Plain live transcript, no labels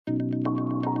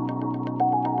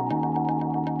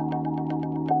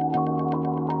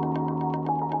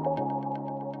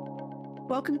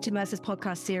Welcome to Mercer's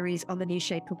podcast series on the new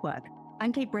shape of work.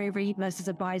 I'm Kate Bravery, Mercer's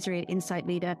advisory and insight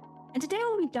leader. And today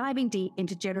we'll be diving deep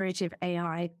into generative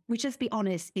AI, which, let's be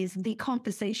honest, is the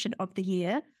conversation of the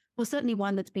year, or certainly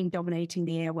one that's been dominating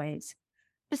the airwaves.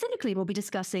 Specifically, we'll be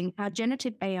discussing how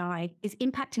generative AI is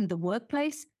impacting the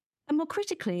workplace, and more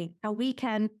critically, how we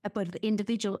can, at both the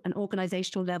individual and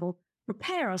organizational level,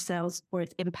 prepare ourselves for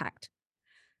its impact.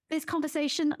 For this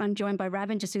conversation, I'm joined by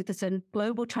Ravin Jesuthasan,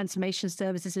 Global Transformation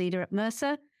Services Leader at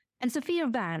Mercer, and Sophia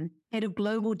Van, Head of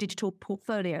Global Digital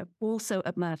Portfolio, also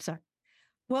at Mercer.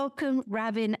 Welcome,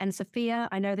 Ravin and Sophia.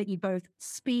 I know that you both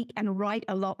speak and write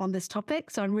a lot on this topic,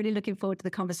 so I'm really looking forward to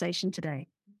the conversation today.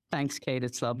 Thanks, Kate.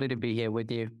 It's lovely to be here with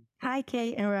you. Hi,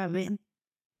 Kate and Ravin.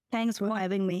 Thanks for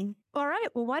having me. All right,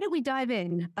 well, why don't we dive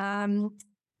in?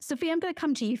 Sophia, I'm going to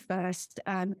come to you first.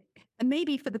 And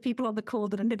maybe for the people on the call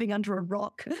that are living under a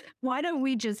rock, why don't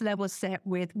we just level set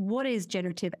with what is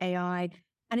generative AI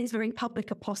and its very public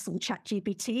apostle,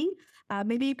 ChatGPT?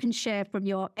 Maybe you can share from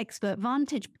your expert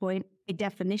vantage point a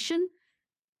definition,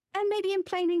 and maybe in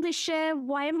plain English share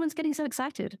why everyone's getting so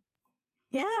excited.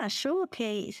 Yeah, sure,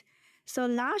 Kate. So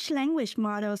large language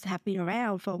models have been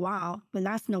around for a while, but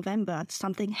last November,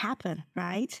 something happened,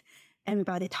 right?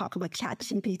 Everybody talk about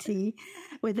ChatGPT.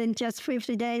 Within just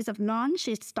 50 days of launch,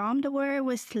 it stormed the world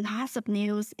with lots of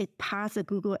news. It passed the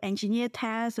Google engineer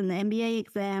test and the MBA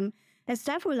exam and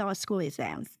several law school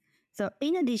exams. So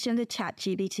in addition to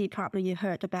ChatGPT, probably you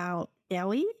heard about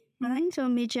DALL-E, right? So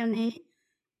Midjourney,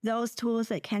 those tools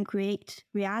that can create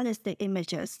realistic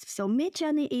images. So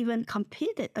Midjourney even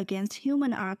competed against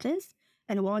human artists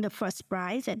and won the first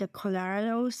prize at the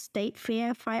Colorado State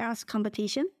Fair Fine Arts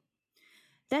Competition.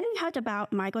 Then we heard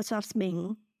about Microsoft's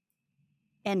Bing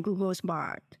and Google's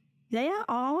Bard. They are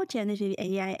all generative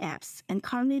AI apps, and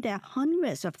currently there are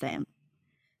hundreds of them.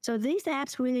 So these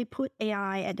apps really put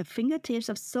AI at the fingertips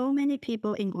of so many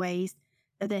people in ways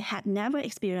that they had never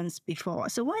experienced before.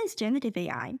 So what is generative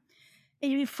AI?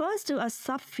 It refers to a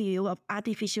subfield of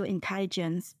artificial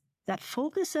intelligence that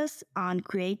focuses on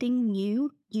creating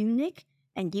new, unique,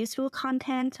 and useful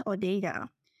content or data.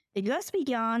 It goes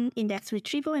beyond index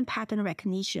retrieval and pattern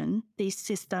recognition. These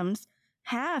systems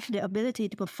have the ability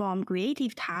to perform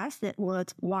creative tasks that were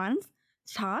once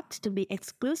thought to be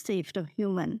exclusive to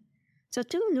human. So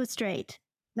to illustrate,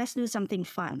 let's do something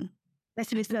fun.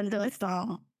 Let's listen to a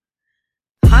song.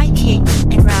 Hi Kate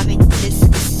and Ravin, this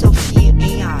is Sophia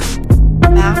AI.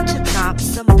 About to drop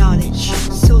some knowledge,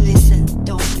 so listen,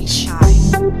 don't be shy.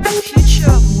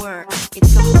 Future of work,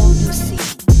 it's a whole new scene.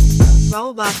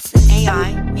 Robots and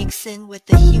AI mixing with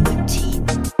the human team.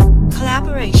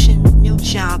 Collaboration, new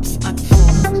jobs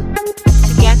unfold.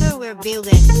 Together we're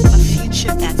building a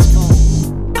future that's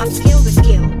bold. Upskill with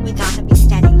skill, we gotta be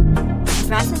steady.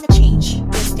 Embracing the change,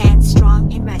 we'll stand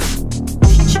strong and ready.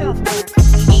 Future of work,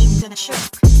 we ain't gonna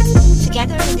shirk.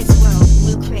 Together in this world,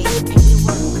 we'll create and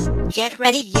we'll work. Get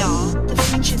ready, y'all, the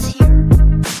future's here.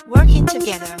 Working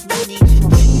together, no need for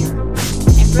fear.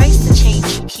 Embrace the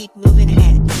change, keep moving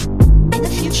ahead. In the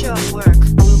future of work,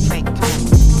 we'll break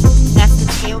plans. That's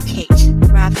the tale, Kate,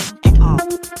 Ravin, and all.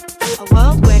 A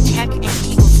world where tech and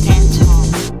people stand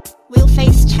tall. We'll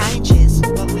face challenges,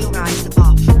 but we'll rise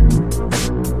above.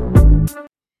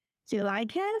 Do you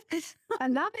like it? I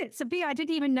love it. Sophia, I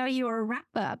didn't even know you were a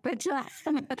rapper, but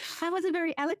that was a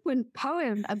very eloquent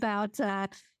poem about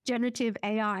generative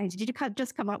AI. Did you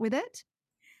just come up with it?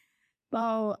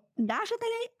 Well, definitely,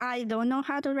 I don't know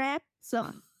how to rap,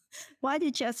 so what you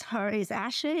just heard is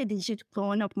actually a digital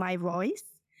clone of my voice.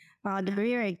 The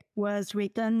lyric was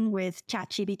written with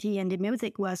ChatGPT and the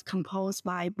music was composed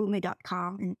by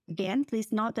Boomy.com. And again,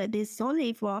 please note that this is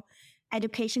solely for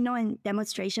educational and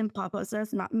demonstration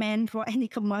purposes, not meant for any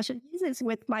commercial uses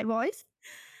with my voice.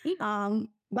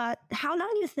 But how long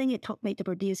do you think it took me to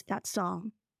produce that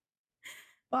song?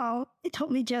 Well, it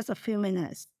took me just a few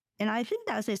minutes. And I think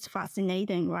that is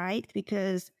fascinating, right?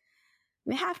 Because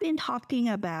we have been talking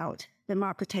about the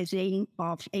democratization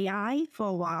of AI for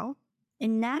a while,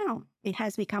 and now it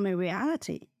has become a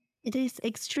reality. It is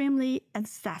extremely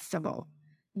accessible.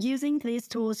 Using these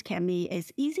tools can be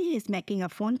as easy as making a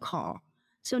phone call.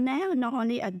 So now not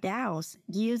only adults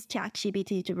use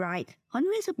ChatGPT to write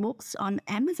hundreds of books on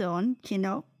Amazon,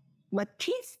 but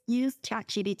kids use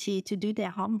ChatGPT to do their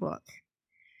homework.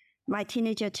 My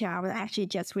teenager child actually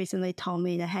just recently told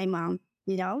me that, hey, Mom,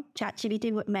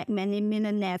 ChatGPT would make many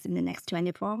millionaires in the next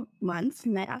 24 months.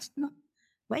 And I asked her,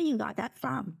 where you got that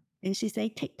from? And she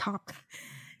said, TikTok.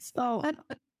 So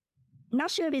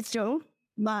not sure if it's true,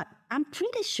 but I'm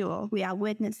pretty sure we are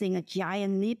witnessing a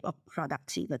giant leap of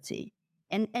productivity.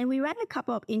 And we ran a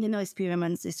couple of internal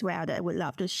experiments as well that I would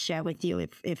love to share with you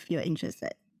if you're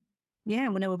interested. Yeah,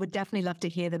 well, no, we would definitely love to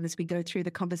hear them as we go through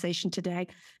the conversation today.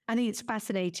 I think it's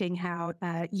fascinating how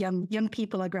young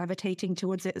people are gravitating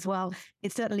towards it as well.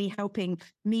 It's certainly helping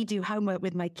me do homework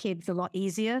with my kids a lot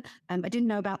easier. I didn't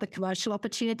know about the commercial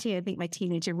opportunity. I think my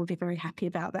teenager will be very happy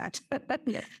about that.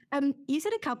 Yeah. You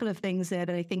said a couple of things there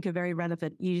that I think are very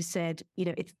relevant. You said,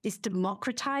 it's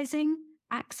democratizing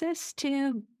access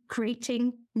to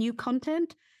creating new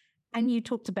content. And you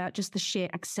talked about just the sheer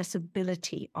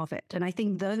accessibility of it. And I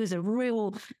think those are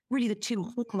really the two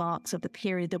hallmarks of the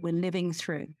period that we're living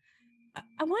through.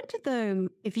 I wonder, though,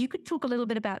 if you could talk a little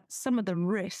bit about some of the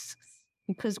risks,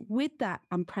 because with that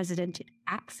unprecedented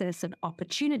access and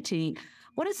opportunity,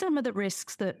 what are some of the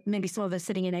risks that maybe some of us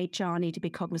sitting in HR need to be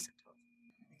cognizant of?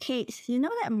 Kate, you know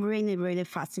that I'm really, really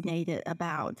fascinated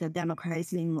about the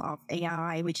democratizing of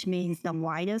AI, which means the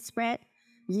wider spread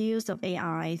use of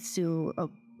AI to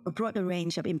a broader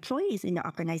range of employees in the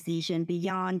organization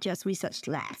beyond just research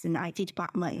labs and IT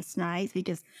departments, right?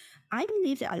 Because I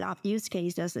believe that a lot of use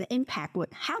cases, the impact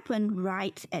would happen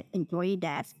right at employee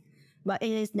desk, but it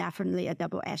is definitely a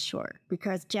double-edged sword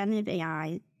because generative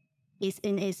AI is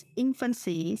in its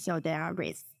infancy, so there are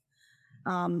risks.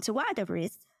 So what are the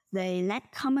risks? They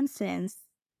lack common sense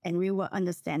and real-world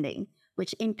understanding,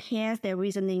 which impairs their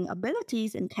reasoning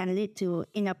abilities and can lead to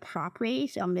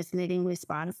inappropriate or misleading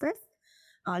responses.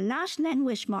 Large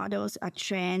language models are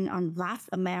trained on vast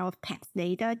amount of text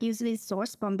data, usually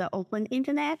sourced from the open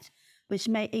internet, which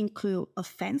may include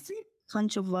offensive,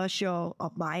 controversial,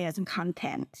 or biased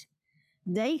content.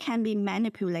 They can be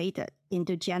manipulated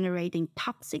into generating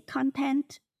toxic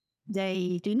content.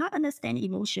 They do not understand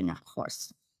emotion, of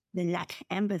course. They lack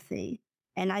empathy.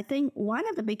 And I think one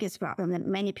of the biggest problems that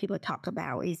many people talk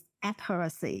about is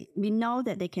accuracy. We know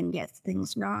that they can get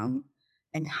things wrong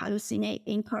and hallucinate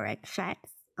incorrect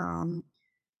facts.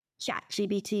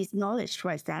 ChatGPT's knowledge,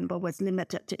 for example, was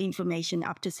limited to information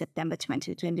up to September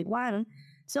 2021.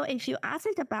 So if you ask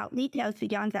it about details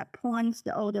beyond that point,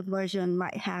 the older version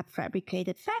might have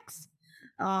fabricated facts.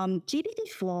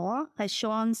 GPT-4 has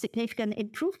shown significant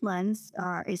improvements.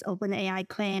 Its OpenAI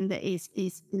claim that is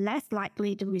less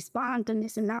likely to respond to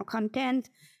listener content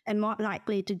and more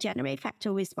likely to generate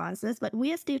factual responses. But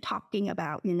we are still talking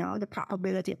about, the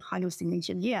probability of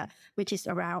hallucination here, which is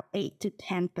around 8 to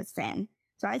 10%.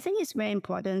 So I think it's very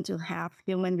important to have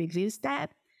human reviews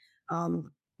that.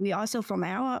 We also, from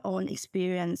our own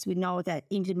experience, we know that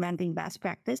implementing best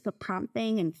practice for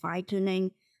prompting and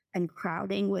fine-tuning and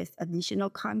crowding with additional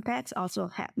context also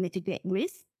help mitigate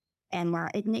risk, and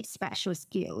it needs special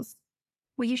skills.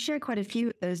 Well, you share quite a few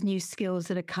of those new skills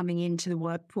that are coming into the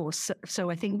workforce. So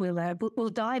I think we'll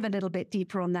dive a little bit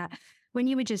deeper on that. When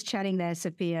you were just chatting there,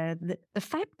 Sophia, the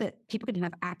fact that people can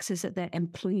have access at their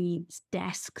employees'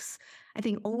 desks, I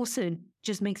think also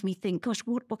just makes me think, gosh,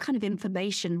 what kind of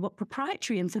information, what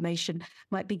proprietary information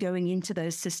might be going into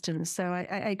those systems? So I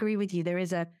agree with you. There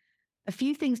is a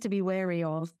few things to be wary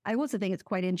of. I also think it's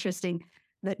quite interesting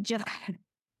that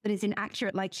it's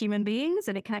inaccurate like human beings,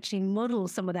 and it can actually model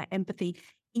some of that empathy,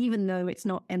 even though it's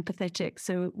not empathetic.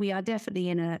 So we are definitely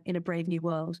in a brave new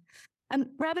world.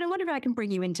 Ravin, I wonder if I can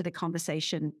bring you into the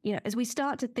conversation. As we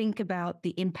start to think about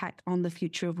the impact on the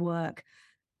future of work,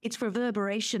 its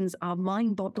reverberations are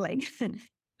mind-boggling.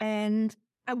 And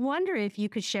I wonder if you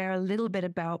could share a little bit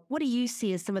about what do you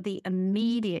see as some of the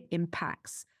immediate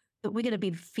impacts that we're going to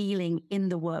be feeling in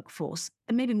the workforce?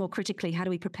 And maybe more critically, how do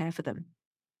we prepare for them?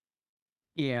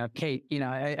 Yeah, Kate,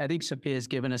 I think Sophia has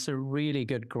given us a really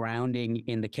good grounding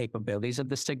in the capabilities of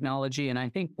this technology. And I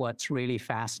think what's really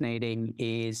fascinating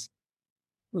is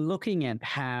looking at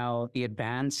how the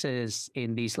advances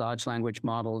in these large language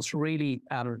models really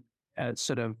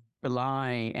sort of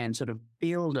rely and sort of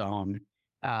build on,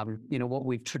 what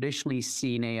we've traditionally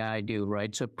seen AI do,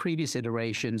 right? So previous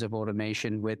iterations of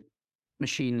automation with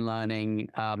machine learning,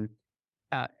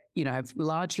 have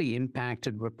largely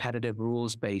impacted repetitive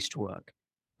rules-based work.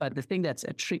 But the thing that's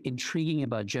intriguing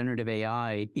about generative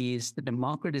AI is the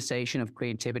democratization of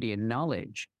creativity and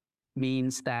knowledge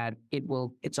means that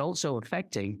it's also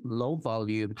affecting low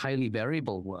volume, highly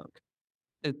variable work.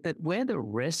 That where the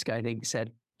risk, I think,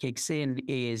 kicks in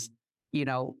is,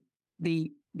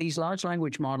 these large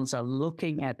language models are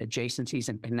looking at adjacencies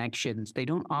and connections. They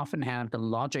don't often have the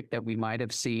logic that we might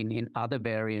have seen in other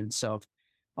variants of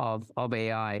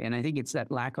AI. And I think it's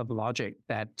that lack of logic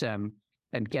that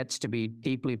gets to be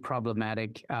deeply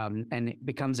problematic, and it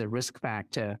becomes a risk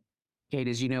factor. Kate,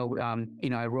 as you know,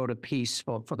 I wrote a piece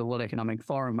for the World Economic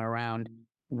Forum around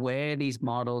where these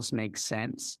models make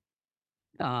sense,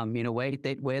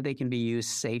 where they can be used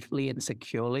safely and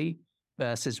securely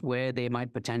versus where they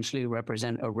might potentially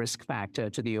represent a risk factor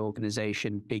to the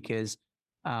organization. Because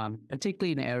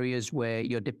particularly in areas where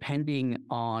you're depending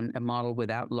on a model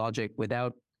without logic,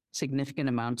 without significant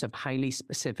amounts of highly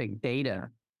specific data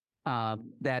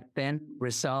that then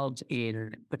result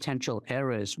in potential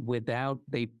errors without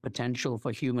the potential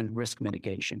for human risk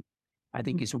mitigation. I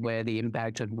think is where the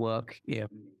impact at work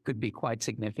could be quite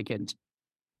significant.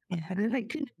 Yeah,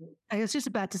 I was just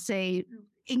about to say,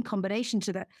 in combination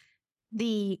to that,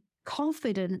 the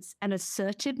confidence and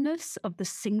assertiveness of the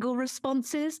single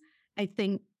responses, I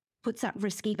think, puts that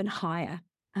risk even higher.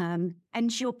 And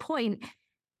to your point,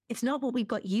 it's not what we've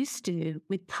got used to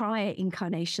with prior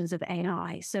incarnations of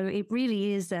AI. So it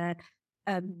really is a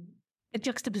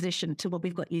juxtaposition to what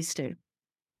we've got used to.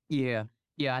 Yeah,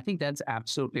 I think that's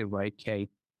absolutely right, Kate.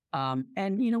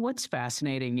 And what's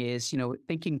fascinating is,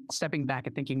 stepping back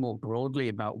and thinking more broadly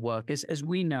about work, as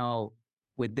we know,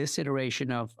 with this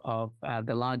iteration of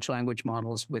the large language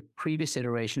models, with previous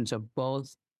iterations of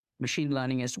both machine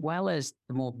learning as well as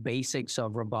the more basics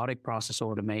of robotic process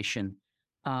automation,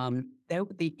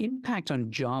 the impact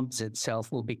on jobs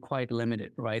itself will be quite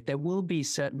limited, right? There will be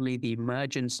certainly the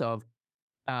emergence of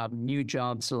new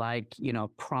jobs like,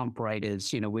 prompt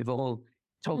writers. We've all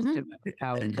talked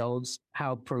about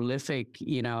how prolific,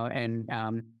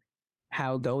 and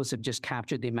how those have just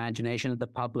captured the imagination of the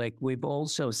public. We've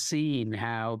also seen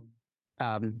how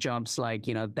jobs like,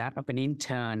 that of an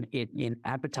intern in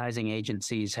advertising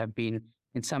agencies have been,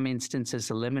 in some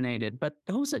instances, eliminated. But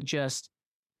those are just,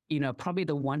 probably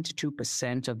the 1% to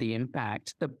 2% of the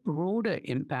impact. The broader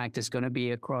impact is going to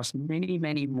be across many,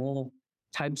 many more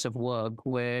types of work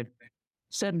where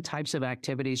certain types of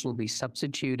activities will be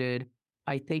substituted.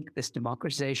 I think this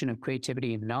democratization of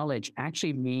creativity and knowledge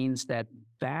actually means that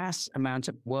vast amounts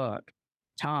of work,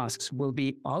 tasks will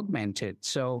be augmented.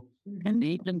 So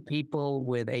even people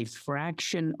with a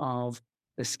fraction of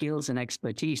the skills and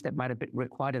expertise that might have been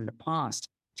required in the past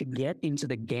to get into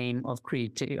the game of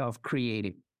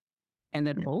creating. And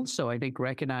then also, I think,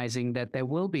 recognizing that there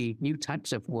will be new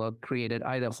types of work created,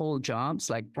 either whole jobs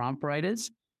like prompt writers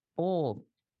or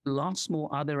lots more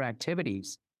other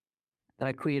activities that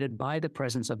are created by the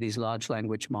presence of these large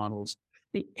language models.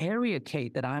 The area,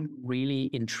 Kate, that I'm really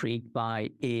intrigued by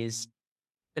is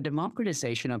the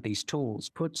democratization of these tools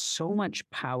puts so much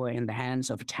power in the hands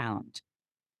of talent.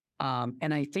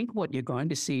 And I think what you're going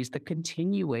to see is the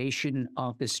continuation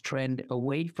of this trend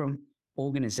away from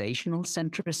organizational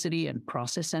centricity and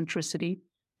process centricity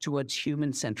towards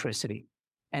human centricity.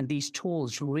 And these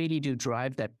tools really do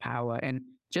drive that power. And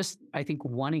just, I think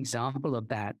one example of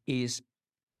that is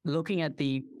looking at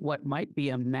what might be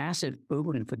a massive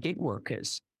boon for gig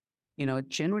workers.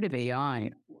 Generative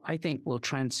AI, I think, will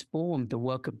transform the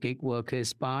work of gig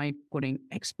workers by putting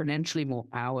exponentially more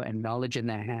power and knowledge in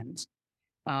their hands.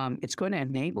 It's going to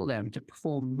enable them to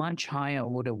perform much higher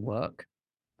order work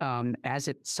as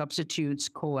it substitutes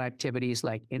core activities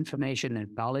like information and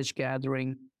knowledge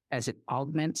gathering, as it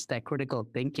augments their critical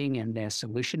thinking and their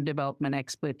solution development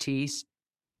expertise,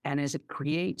 and as it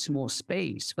creates more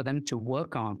space for them to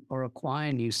work on or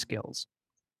acquire new skills.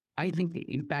 I think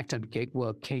the impact on gig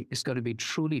work, Kate, is going to be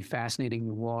truly fascinating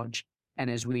to watch. And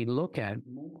as we look at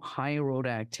more higher order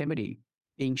activity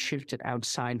being shifted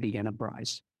outside the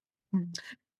enterprise.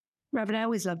 Ravin, I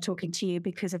always love talking to you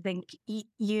because I think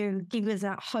you give us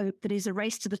that hope that is a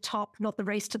race to the top, not the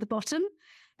race to the bottom.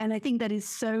 And I think that is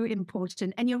so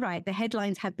important. And you're right, the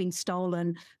headlines have been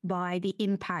stolen by the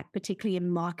impact, particularly in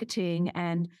marketing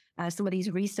and some of these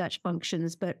research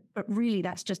functions. But really,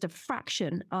 that's just a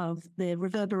fraction of the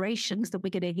reverberations that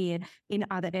we're going to hear in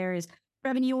other areas.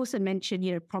 Ravin, you also mentioned,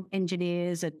 prompt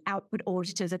engineers and output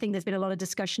auditors. I think there's been a lot of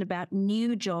discussion about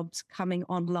new jobs coming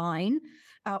online,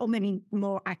 or maybe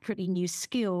more accurately, new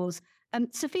skills.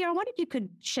 Sophia, I wonder if you could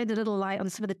shed a little light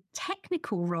on some of the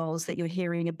technical roles that you're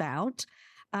hearing about.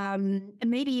 And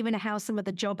maybe even how some of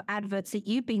the job adverts that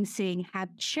you've been seeing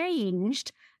have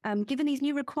changed, given these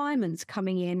new requirements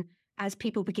coming in as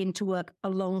people begin to work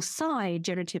alongside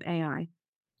generative AI.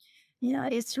 Yeah,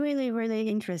 it's really, really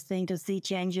interesting to see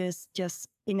changes just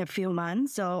in a few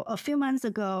months. So a few months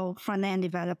ago, front-end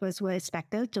developers were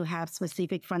expected to have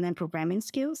specific front-end programming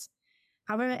skills.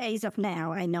 However, as of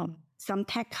now, I know some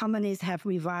tech companies have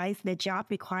revised their job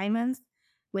requirements,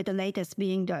 with the latest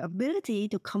being the ability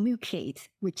to communicate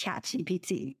with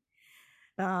ChatGPT.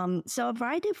 So a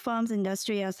variety of firms,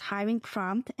 industry is hiring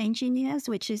prompt engineers,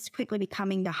 which is quickly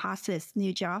becoming the hottest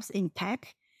new jobs in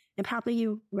tech. And probably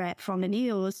you read from the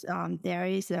news, there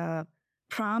is a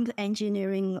prompt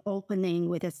engineering opening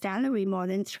with a salary more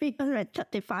than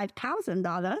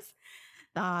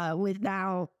 $335,000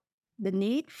 without the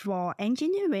need for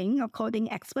engineering or coding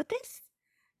expertise.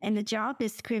 And the job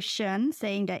description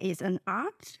saying that it's an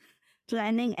art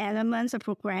planning elements of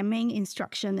programming,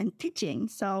 instruction, and teaching.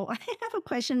 So I have a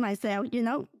question myself,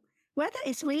 whether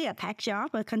it's really a tech job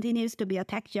or continues to be a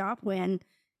tech job when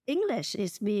English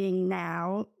is being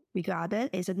now regarded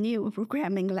as a new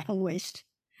programming language.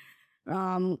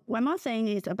 One more thing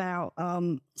is about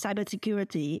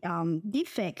cybersecurity.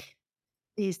 Deepfake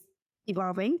is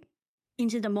evolving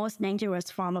into the most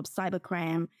dangerous form of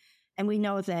cybercrime. And we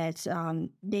know that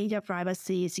data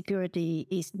privacy security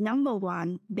is number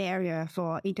one barrier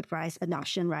for enterprise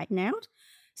adoption right now.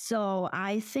 So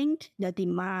I think the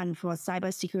demand for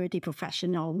cybersecurity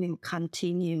professional will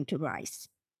continue to rise.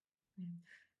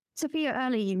 Sophia,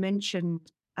 earlier you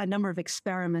mentioned a number of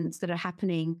experiments that are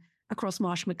happening across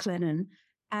Marsh McLennan.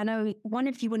 And I wonder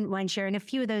if you wouldn't mind sharing a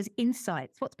few of those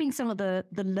insights. What's been some of the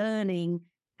learning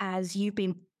as you've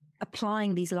been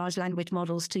applying these large language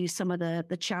models to some of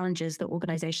the challenges that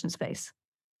organizations face?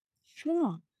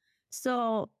 Sure.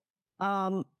 So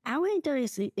our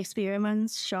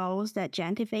experiments shows that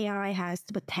generative AI has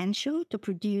the potential to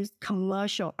produce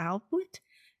commercial output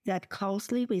that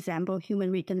closely resemble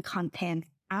human written content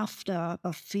after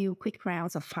a few quick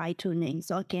rounds of fine-tuning.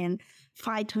 So again,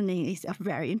 fine-tuning is a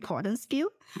very important skill.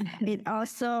 It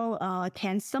also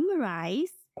can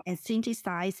summarize and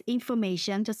synthesize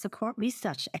information to support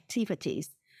research activities.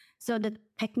 So the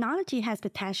technology has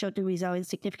potential to result in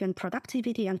significant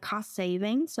productivity and cost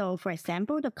savings. So for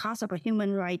example, the cost of a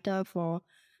human writer for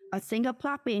a single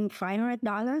plot being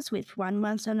 $500 with 1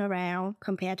 month turnaround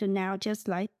compared to now just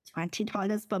like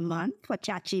 $20 per month for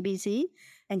ChatGPT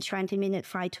and 20-minute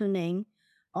fine-tuning,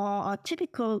 or a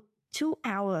typical 2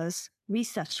 hours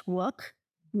research work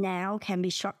now can be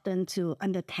shortened to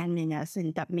under 10 minutes.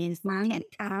 And that means 10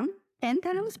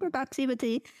 times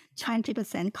productivity,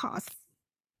 20% cost.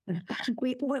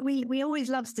 We always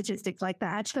love statistics like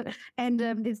that. And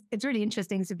it's really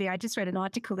interesting, Sophia. I just read an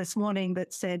article this morning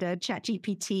that said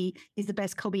ChatGPT is the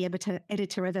best copy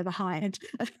editor I've ever hired.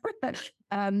 But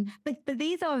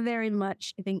these are very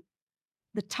much, I think,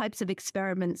 the types of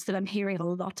experiments that I'm hearing a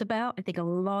lot about. I think a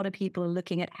lot of people are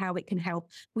looking at how it can help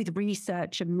with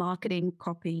research and marketing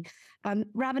copy.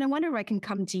 Ravin, I wonder if I can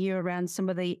come to you around some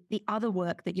of the other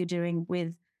work that you're doing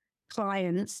with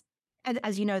clients. And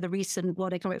as you know, the recent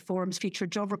World Economic Forum's Future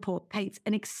Job Report paints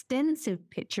an extensive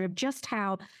picture of just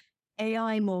how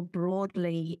AI more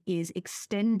broadly is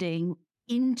extending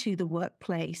into the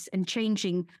workplace and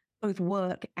changing both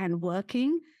work and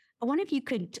working. I wonder if you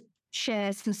could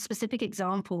share some specific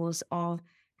examples of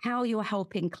how you're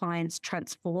helping clients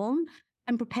transform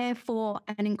and prepare for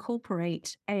and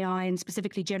incorporate AI and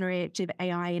specifically generative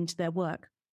AI into their work.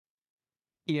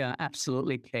 Yeah,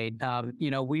 absolutely, Kate.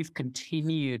 We've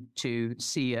continued to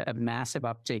see a massive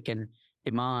uptick in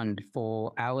demand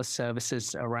for our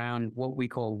services around what we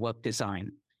call work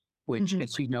design, which,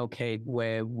 as you know, Kate,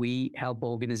 where we help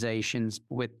organizations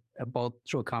with both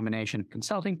through a combination of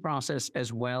consulting process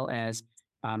as well as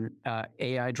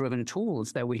AI-driven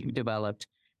tools that we've developed,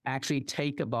 actually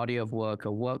take a body of work, a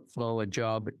workflow, a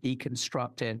job,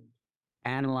 deconstruct it,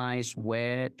 analyze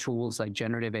where tools like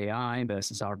generative AI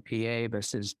versus RPA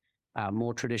versus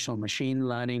more traditional machine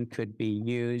learning could be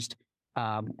used,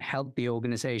 help the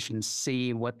organization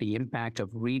see what the impact of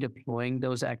redeploying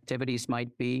those activities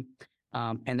might be,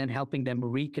 and then helping them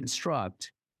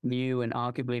reconstruct new and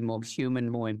arguably more human,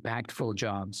 more impactful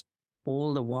jobs,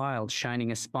 all the while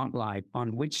shining a spotlight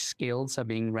on which skills are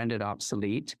being rendered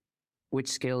obsolete, which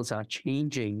skills are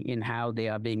changing in how they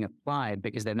are being applied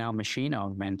because they're now machine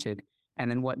augmented, and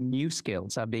then what new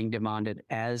skills are being demanded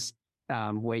as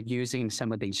we're using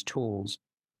some of these tools.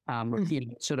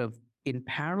 Sort of in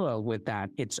parallel with that,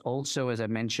 it's also, as I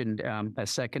mentioned a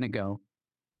second ago,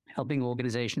 helping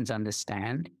organizations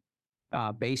understand,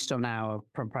 based on our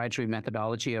proprietary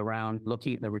methodology around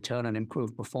looking at the return on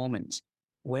improved performance,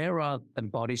 where are the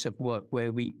bodies of work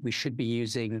where we should be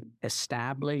using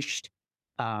established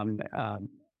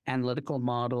analytical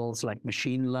models like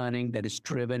machine learning that is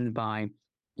driven by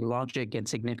logic and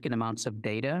significant amounts of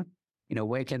data?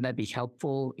 Where can that be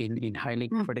helpful in highly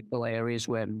critical areas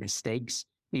where mistakes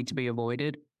need to be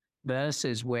avoided,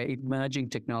 versus where emerging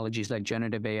technologies like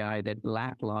generative AI that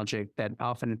lack logic, that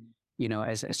often,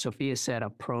 as Sophia said, are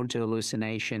prone to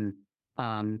hallucination,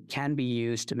 can be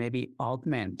used to maybe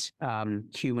augment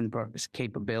human purpose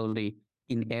capability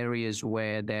in areas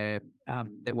where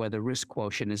where the risk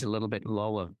quotient is a little bit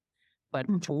lower. But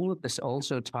all of this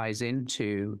also ties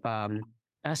into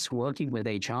us working with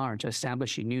HR to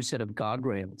establish a new set of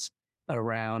guardrails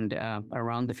around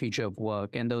the future of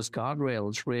work. And those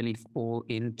guardrails really fall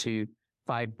into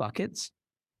 5 buckets.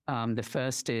 The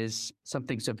first is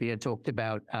something Sophia talked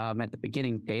about at the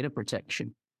beginning, data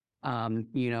protection.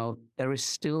 there is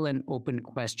still an open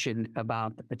question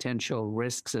about the potential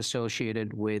risks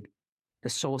associated with the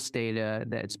source data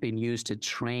that's been used to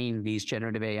train these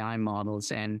generative AI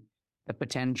models and the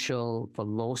potential for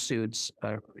lawsuits,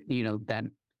 that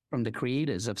from the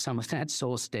creators of some of that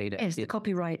source data. Yes, the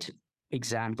copyright.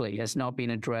 Exactly, has not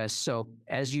been addressed. So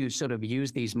as you sort of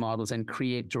use these models and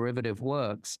create derivative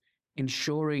works,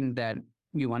 ensuring that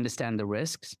you understand the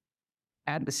risks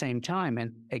at the same time,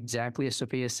 and exactly as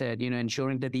Sophia said,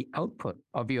 ensuring that the output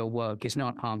of your work is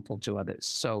not harmful to others.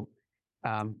 So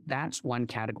that's one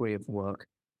category of work.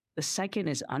 The second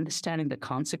is understanding the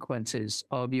consequences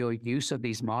of your use of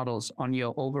these models on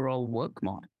your overall work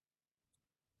model.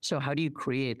 So how do you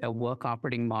create a work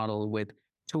operating model with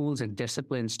tools and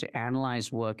disciplines to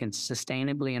analyze work and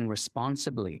sustainably and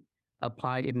responsibly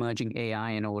apply emerging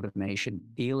AI and automation,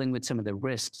 dealing with some of the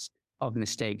risks of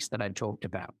mistakes that I talked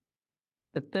about?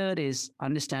 The third is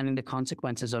understanding the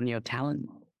consequences on your talent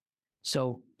model.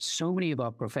 So many of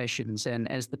our professions, and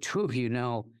as the two of you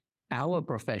know, our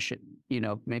profession,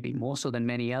 maybe more so than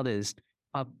many others,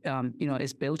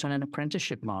 is built on an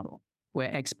apprenticeship model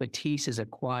where expertise is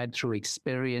acquired through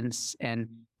experience and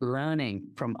learning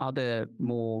from other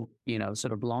more,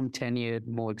 sort of long tenured,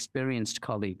 more experienced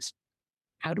colleagues.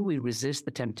 How do we resist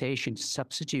the temptation to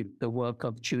substitute the work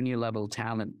of junior level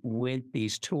talent with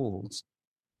these tools,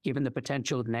 given the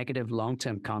potential negative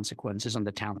long-term consequences on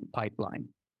the talent pipeline?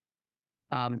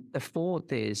 The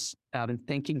fourth is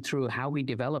thinking through how we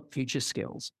develop future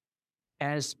skills.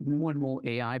 As more and more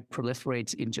AI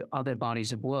proliferates into other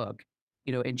bodies of work,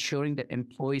 ensuring that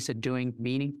employees are doing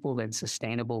meaningful and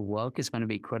sustainable work is going to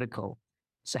be critical.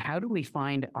 So how do we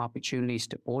find opportunities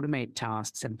to automate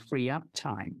tasks and free up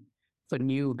time for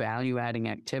new value-adding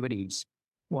activities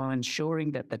while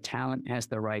ensuring that the talent has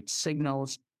the right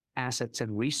signals, assets,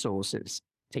 and resources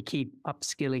to keep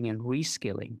upskilling and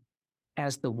reskilling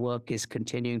as the work is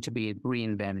continuing to be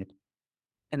reinvented?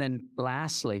 And then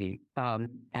lastly,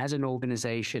 as an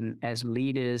organization, as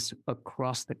leaders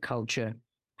across the culture,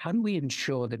 how do we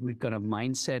ensure that we've got a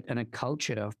mindset and a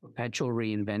culture of perpetual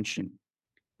reinvention?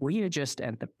 We are just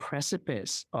at the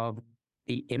precipice of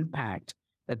the impact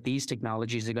that these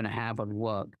technologies are going to have on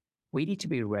work. We need to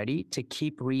be ready to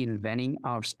keep reinventing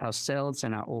ourselves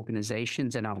and our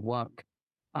organizations and our work.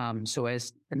 So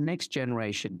as the next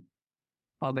generation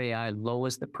of AI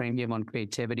lowers the premium on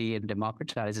creativity and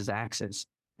democratizes access,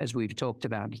 as we've talked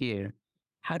about here,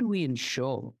 how do we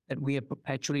ensure that we are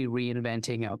perpetually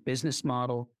reinventing our business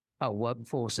model, our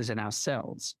workforces, and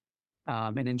ourselves,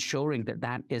 and ensuring that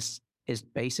that is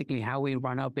basically how we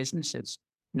run our businesses,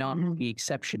 not the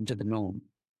exception to the norm?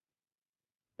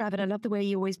 Ravid, I love the way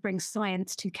you always bring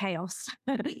science to chaos.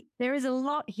 There is a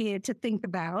lot here to think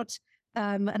about.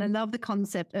 And I love the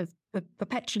concept of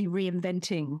perpetually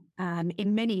reinventing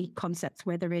in many concepts,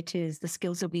 whether it is the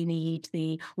skills that we need,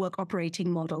 the work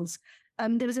operating models.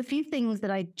 There was a few things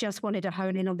that I just wanted to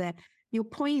hone in on there. Your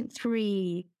point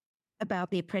 3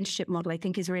 about the apprenticeship model, I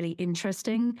think, is really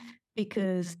interesting,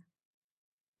 because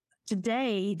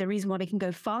today, the reason why we can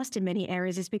go fast in many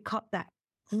areas is because that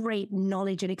great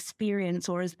knowledge and experience,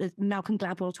 or as Malcolm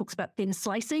Gladwell talks about, thin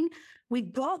slicing,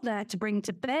 we've got that to bring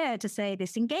to bear to say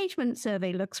this engagement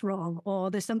survey looks wrong, or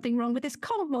there's something wrong with this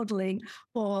comp modeling,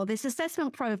 or this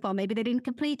assessment profile, maybe they didn't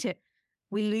complete it.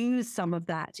 We lose some of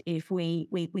that if we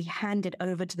hand it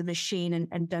over to the machine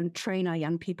and don't train our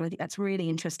young people. I think that's really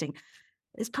interesting.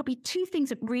 There's probably 2 things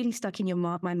that really stuck in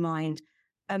my mind.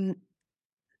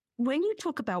 When you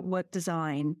talk about work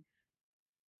design,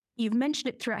 you've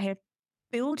mentioned it throughout here,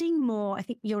 building more, I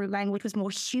think your language was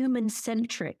more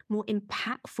human-centric, more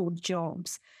impactful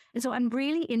jobs. And so I'm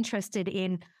really interested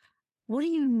in, what do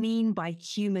you mean by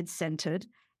human-centered?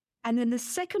 And then the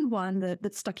second one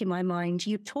that stuck in my mind,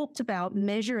 you talked about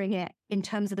measuring it in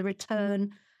terms of the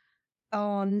return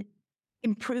on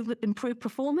improved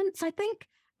performance, I think.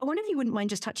 I wonder if you wouldn't mind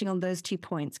just touching on those 2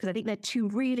 points, because I think they're 2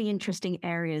 really interesting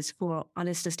areas for our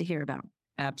listeners to hear about.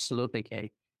 Absolutely,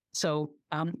 Kate. So,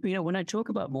 when I talk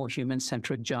about more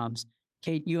human-centric jobs,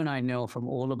 Kate, you and I know from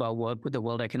all of our work with the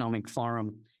World Economic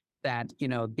Forum that,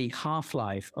 the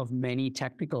half-life of many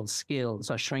technical skills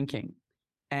are shrinking.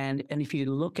 And if you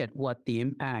look at what the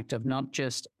impact of not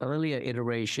just earlier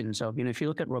iterations of, if you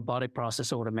look at robotic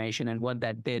process automation and what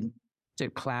that did to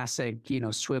classic,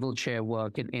 swivel chair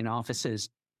work in offices,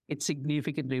 it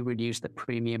significantly reduced the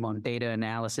premium on data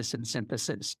analysis and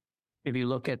synthesis. If you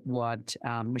look at what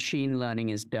machine learning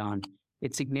has done,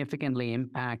 it significantly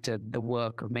impacted the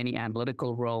work of many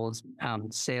analytical roles,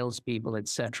 salespeople, et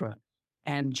cetera.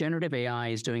 And generative AI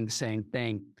is doing the same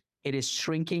thing. It is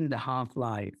shrinking the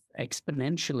half-life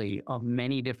exponentially of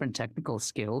many different technical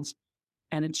skills.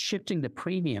 And it's shifting the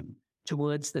premium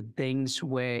towards the things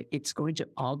where it's going to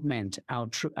augment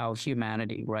our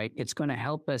humanity, right? It's going to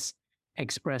help us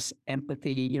express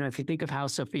empathy. You know, if you think of how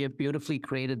Sophia beautifully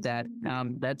created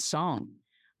that song,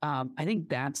 I think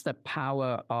that's the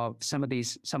power of some of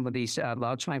these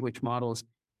large language models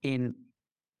in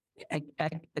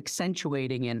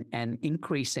accentuating and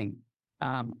increasing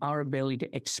our ability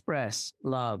to express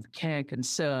love, care,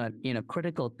 concern,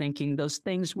 critical thinking, those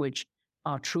things which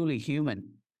are truly human.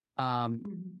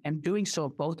 And doing so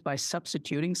both by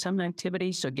substituting some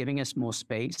activities, so giving us more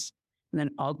space, and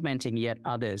then augmenting yet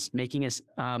others, making us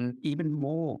even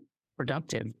more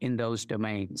productive in those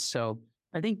domains. So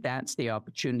I think that's the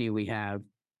opportunity we have.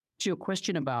 To your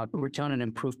question about return on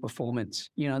improved performance,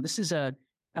 this is a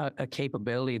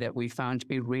capability that we found to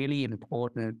be really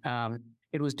important.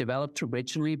 It was developed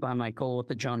originally by my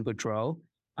co-author, John Boudreau.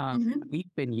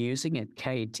 We've been using it,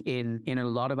 Kate, in a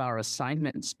lot of our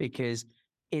assignments because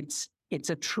it's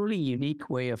a truly unique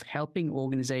way of helping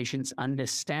organizations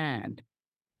understand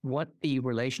what the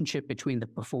relationship between the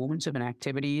performance of an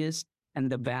activity is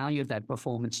and the value of that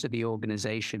performance to the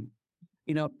organization.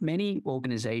 Many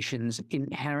organizations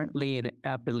inherently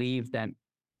believe that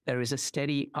there is a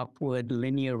steady upward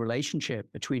linear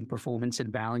relationship between performance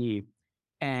and value.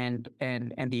 And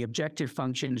the objective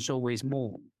function is always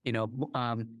more.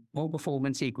 More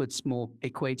performance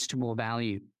equates to more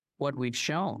value. What we've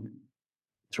shown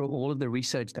through all of the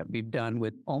research that we've done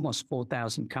with almost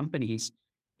 4,000 companies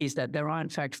is that there are in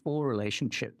fact 4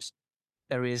 relationships.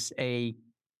 There is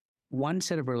one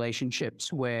set of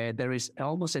relationships where there is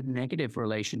almost a negative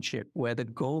relationship, where the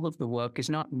goal of the work is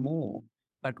not more,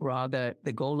 but rather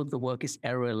the goal of the work is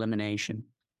error elimination.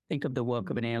 Think of the work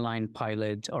of an airline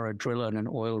pilot or a driller on an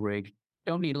oil rig.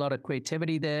 Don't need a lot of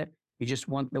creativity there. You just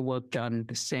want the work done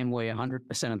the same way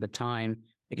 100% of the time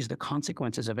because the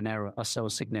consequences of an error are so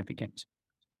significant.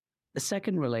 The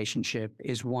second relationship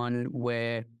is one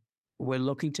where we're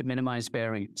looking to minimize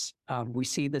variance. We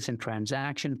see this in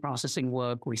transaction processing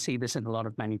work. We see this in a lot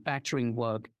of manufacturing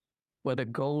work, where the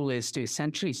goal is to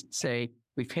essentially say,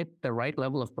 we've hit the right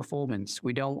level of performance.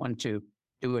 We don't want to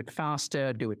do it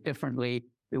faster, do it differently.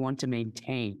 We want to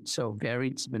maintain. So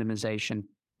variance minimization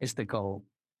is the goal.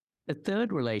 The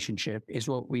third relationship is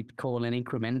what we call an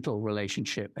incremental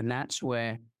relationship. And that's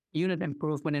where unit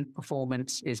improvement in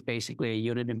performance is basically a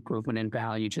unit improvement in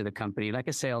value to the company, like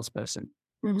a salesperson.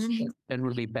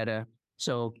 Generally better.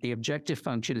 So the objective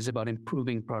function is about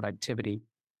improving productivity.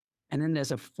 And then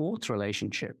there's a fourth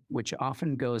relationship, which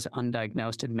often goes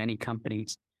undiagnosed in many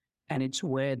companies. And it's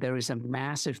where there is a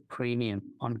massive premium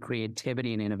on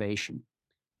creativity and innovation.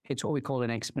 It's what we call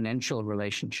an exponential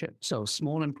relationship. So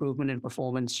small improvement in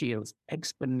performance yields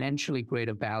exponentially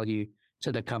greater value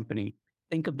to the company.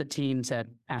 Think of the teams at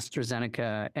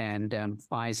AstraZeneca and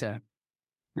Pfizer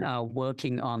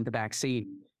working on the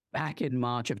vaccine back in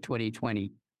March of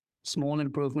 2020. Small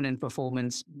improvement in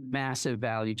performance, massive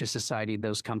value to society,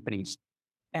 those companies.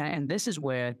 And this is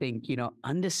where I think,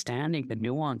 understanding the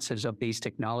nuances of these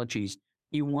technologies,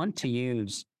 you want to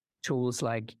use tools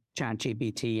like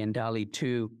ChatGPT and DALL-E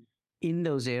 2 in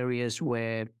those areas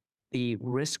where the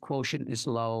risk quotient is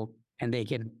low and they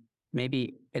can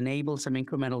maybe enable some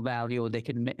incremental value, or they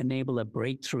can enable a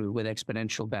breakthrough with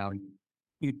exponential value.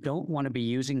 You don't want to be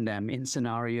using them in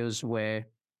scenarios where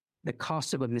the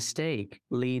cost of a mistake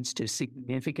leads to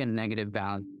significant negative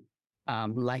value,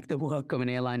 like the work of an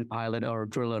airline pilot or a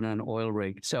driller on an oil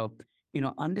rig. So,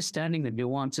 understanding the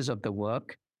nuances of the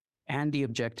work and the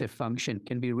objective function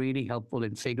can be really helpful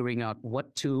in figuring out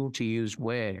what tool to use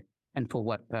where and for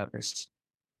what purpose.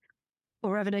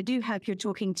 Well, Raven, I do hope you're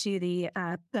talking to the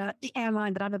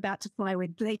airline that I'm about to fly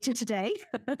with later today,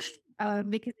 because I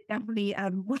definitely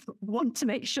want to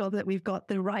make sure that we've got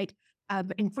the right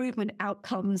improvement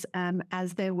outcomes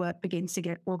as their work begins to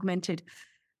get augmented.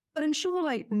 But I'm sure,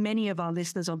 like many of our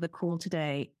listeners on the call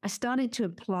today, I started to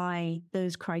apply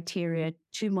those criteria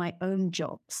to my own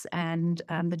jobs and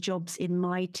the jobs in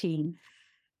my team.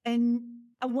 And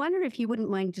I wonder if you wouldn't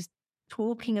mind just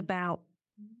talking about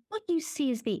what you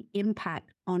see as the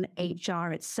impact on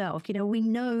HR itself. We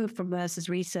know from Mercer's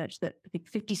research that I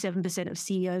think 57% of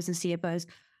CEOs and CFOs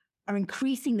are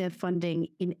increasing their funding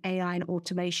in AI and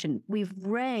automation. We've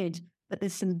read that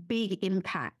there's some big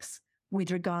impacts with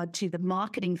regard to the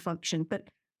marketing function, but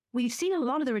we've seen a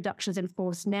lot of the reductions in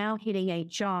force now hitting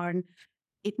HR, and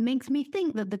it makes me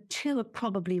think that the two are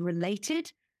probably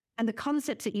related. And the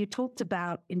concepts that you talked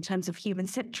about in terms of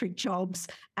human-centric jobs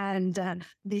and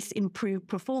this improved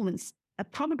performance are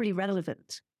probably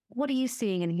relevant. What are you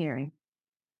seeing and hearing?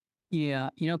 Yeah,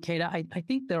 Kate, I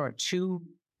think there are two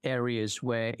areas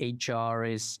where HR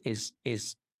is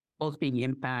both being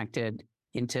impacted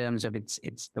in terms of it's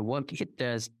the work it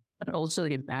does, but also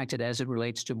impacted as it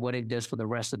relates to what it does for the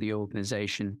rest of the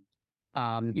organization.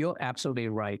 You're absolutely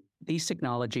right. These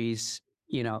technologies,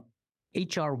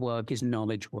 HR work is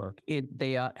knowledge work.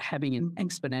 They are having an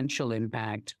exponential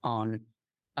impact on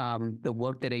the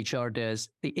work that HR does.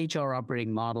 The HR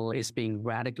operating model is being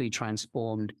radically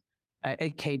transformed.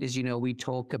 At Kate, as you know, we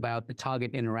talk about the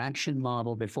target interaction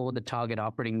model before the target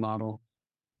operating model.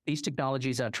 These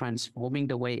technologies are transforming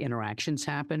the way interactions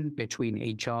happen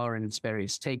between HR and its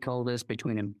various stakeholders,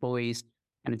 between employees,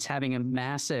 and it's having a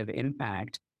massive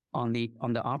impact on the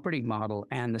operating model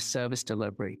and the service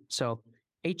delivery. So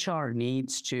HR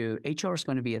is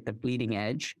going to be at the bleeding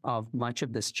edge of much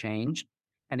of this change,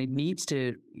 and it needs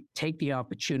to take the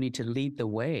opportunity to lead the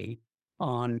way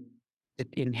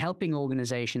in helping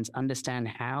organizations understand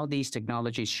how these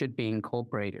technologies should be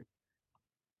incorporated.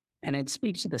 And it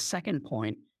speaks to the second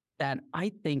point that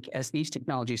I think as these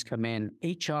technologies come in,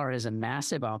 HR has a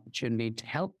massive opportunity to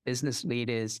help business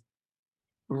leaders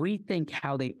rethink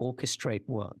how they orchestrate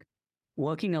work,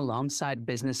 working alongside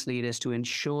business leaders to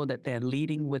ensure that they're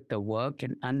leading with the work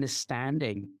and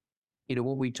understanding,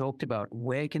 what we talked about,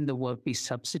 where can the work be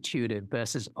substituted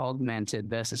versus augmented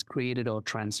versus created or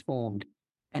transformed,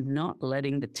 and not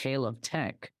letting the tail of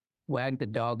tech wag the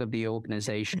dog of the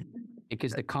organization,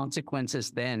 because the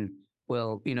consequences then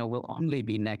will only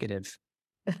be negative.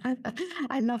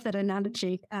 I love that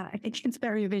analogy. I think it's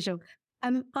very visual.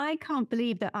 I can't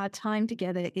believe that our time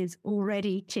together is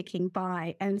already ticking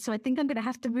by. And so I think I'm going to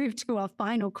have to move to our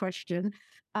final question,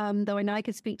 though I know I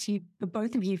could speak to you,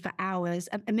 both of you, for hours.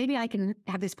 And maybe I can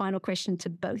have this final question to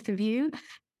both of you.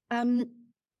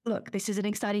 Look, this is an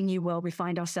exciting new world we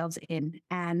find ourselves in,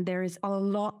 and there is a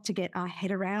lot to get our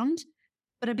head around.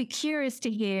 But I'd be curious to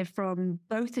hear from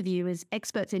both of you as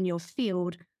experts in your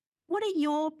field. What are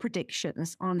your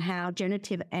predictions on how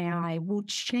generative AI will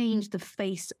change the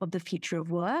face of the future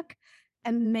of work?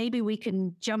 And maybe we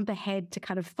can jump ahead to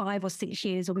kind of 5 or 6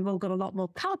 years, or we've all got a lot more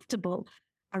comfortable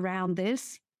around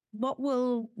this. What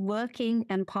will working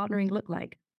and partnering look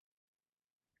like?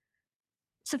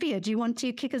 Sophia, do you want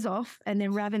to kick us off? And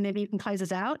then Ravin, maybe you can close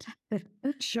us out.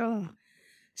 Sure.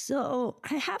 So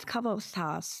I have a couple of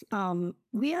thoughts.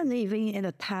 We are living in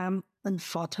a time,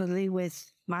 unfortunately,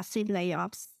 with massive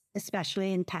layoffs,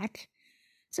 especially in tech.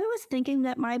 So I was thinking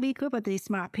that might be a group of these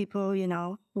smart people,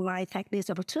 who might take this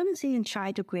opportunity and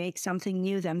try to create something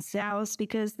new themselves,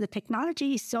 because the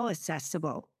technology is so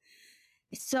accessible.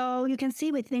 So you can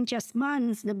see within just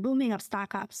months, the booming of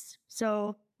startups.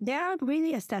 So there are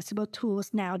really accessible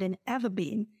tools now than ever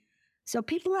been. So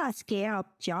people are scared of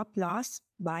job loss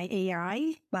by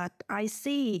AI, but I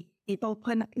see it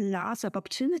open lots of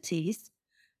opportunities.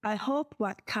 I hope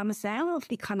what comes out of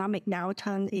the economic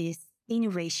downturn is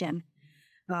innovation.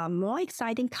 More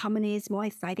exciting companies, more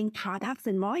exciting products,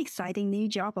 and more exciting new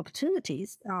job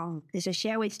opportunities. As I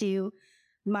share with you,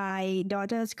 my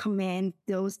daughters comment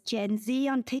those Gen Z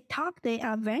on TikTok, they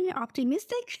are very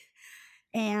optimistic.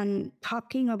 And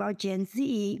talking about Gen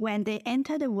Z, when they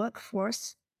enter the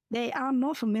workforce, they are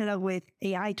more familiar with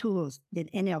AI tools than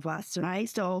any of us, right?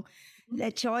 So the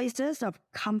choices of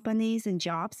companies and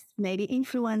jobs may be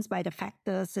influenced by the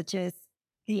factors such as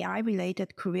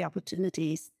AI-related career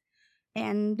opportunities.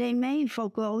 And they may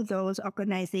forego those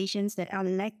organizations that are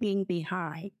lagging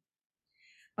behind.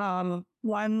 One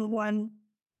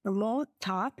more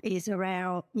thought is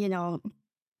around,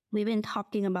 we've been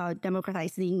talking about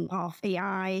democratizing of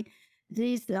AI.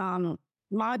 These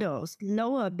models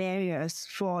lower barriers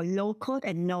for low-code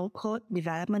and no-code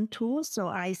development tools. So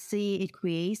I see it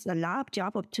creates a lot of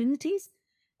job opportunities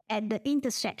at the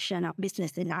intersection of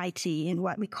business and IT in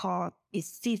what we call is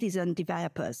citizen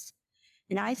developers.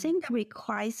 And I think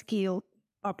required skill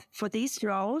for these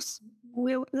roles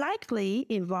will likely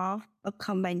involve a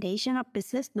combination of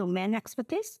business domain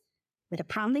expertise with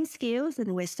accounting skills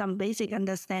and with some basic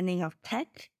understanding of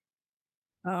tech.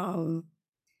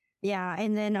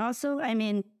 And then also,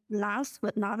 last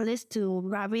but not least, to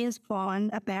Ravin's point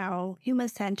about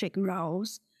human-centric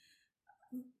roles,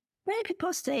 many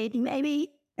people say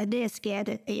maybe they're scared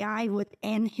that AI would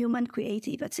end human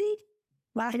creativity,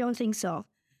 but I don't think so.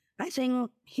 I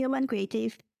think human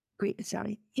creativity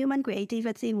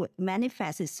would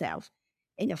manifest itself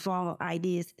in the form of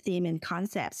ideas, themes, and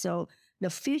concepts. So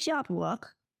the future of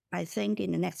work, I think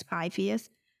in the next 5 years,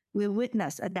 will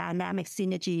witness a dynamic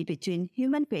synergy between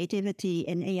human creativity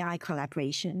and AI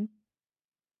collaboration.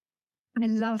 I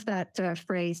love that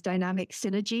phrase, dynamic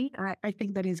synergy. I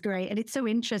think that is great. And it's so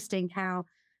interesting how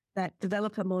that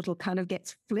developer model kind of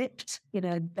gets flipped,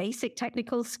 basic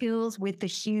technical skills with the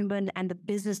human and the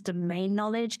business domain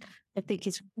knowledge, I think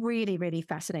is really, really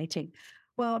fascinating.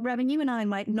 Well, Ravin, you and I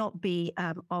might not be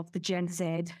of the Gen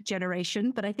Z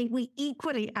generation, but I think we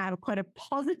equally have quite a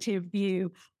positive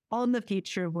view on the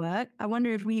future of work. I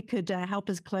wonder if we could help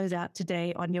us close out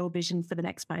today on your vision for the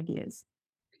next 5 years.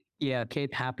 Yeah,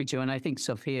 Kate, happy to. And I think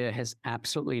Sophia has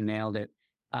absolutely nailed it.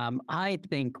 I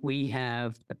think we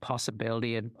have the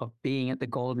possibility of being at the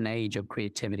golden age of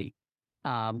creativity.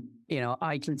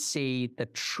 I can see the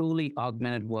truly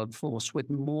augmented workforce with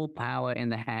more power in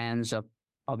the hands of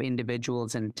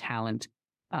individuals and talent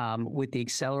with the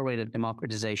accelerated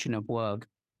democratization of work.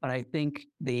 But I think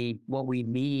what we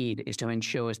need is to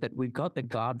ensure is that we've got the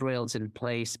guardrails in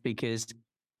place, because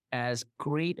as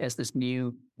great as this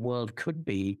new world could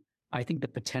be, I think the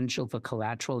potential for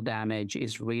collateral damage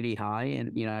is really high.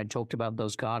 And, I talked about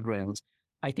those guardrails.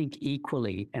 I think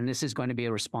equally, and this is going to be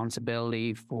a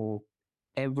responsibility for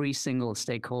every single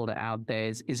stakeholder out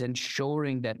there, is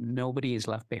ensuring that nobody is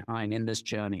left behind in this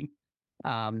journey.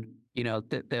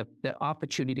 The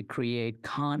opportunity to create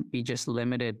can't be just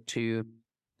limited to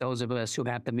those of us who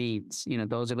have the means,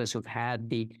 those of us who've had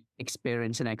the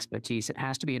experience and expertise. It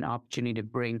has to be an opportunity to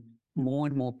bring more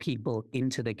and more people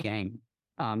into the game.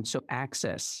 So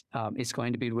access is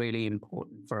going to be really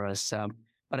important for us.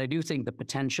 But I do think the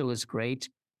potential is great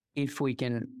if we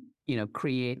can,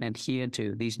 create and adhere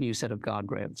to these new set of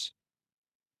guardrails.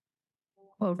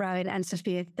 Well, Ravin and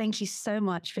Sophia, thank you so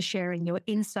much for sharing your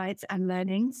insights and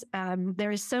learnings. There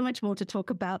is so much more to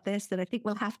talk about this that I think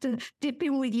we'll have to dip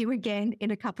in with you again in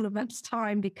a couple of months'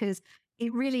 time, because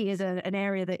it really is an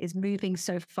area that is moving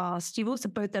so fast. You've also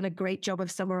both done a great job of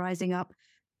summarizing up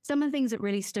some of the things that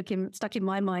really stuck in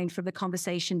my mind from the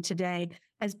conversation today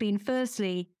has been,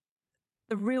 firstly,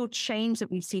 the real change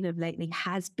that we've seen of lately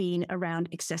has been around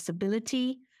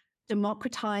accessibility,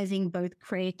 democratizing both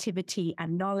creativity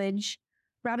and knowledge.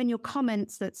 Ravin, your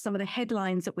comments that some of the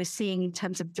headlines that we're seeing in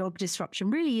terms of job disruption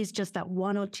really is just that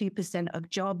 1 or 2% of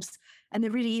jobs. And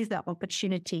there really is that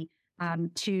opportunity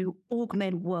to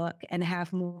augment work and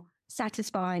have more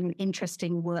satisfying,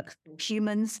 interesting work for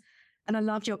humans. And I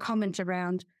loved your comment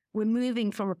around we're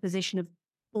moving from a position of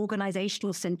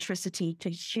organizational centricity to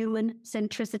human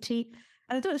centricity.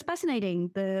 And I thought it was fascinating,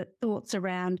 the thoughts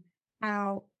around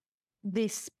how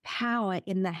this power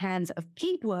in the hands of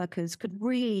gig workers could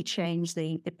really change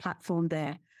the platform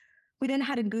there. We then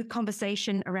had a good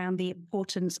conversation around the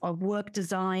importance of work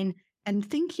design and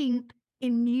thinking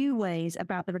in new ways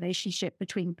about the relationship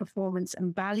between performance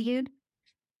and value.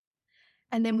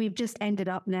 And then we've just ended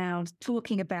up now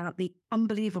talking about the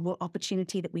unbelievable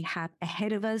opportunity that we have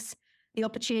ahead of us, the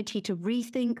opportunity to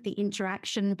rethink the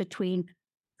interaction between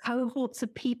cohorts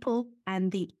of people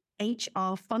and the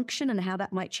HR function and how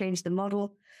that might change the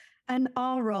model, and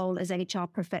our role as HR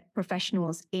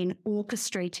professionals in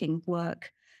orchestrating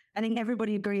work. I think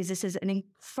everybody agrees this is an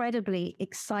incredibly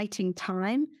exciting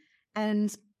time.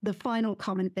 And the final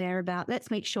comment there about let's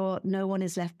make sure no one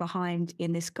is left behind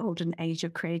in this golden age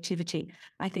of creativity,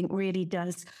 I think really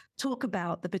does talk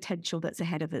about the potential that's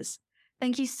ahead of us.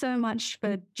 Thank you so much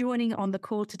for joining on the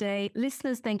call today.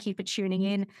 Listeners, thank you for tuning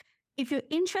in. If you're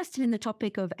interested in the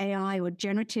topic of AI or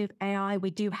generative AI, we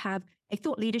do have a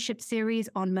thought leadership series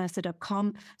on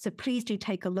Mercer.com. So please do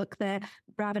take a look there.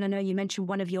 Ravin, I know you mentioned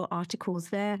one of your articles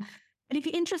there. And if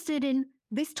you're interested in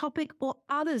this topic or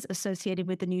others associated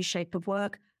with the new shape of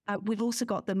work, we've also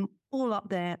got them all up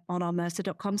there on our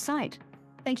Mercer.com site.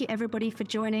 Thank you, everybody, for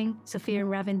joining. Sophia and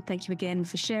Ravin, thank you again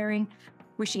for sharing.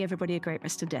 Wishing everybody a great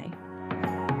rest of the day.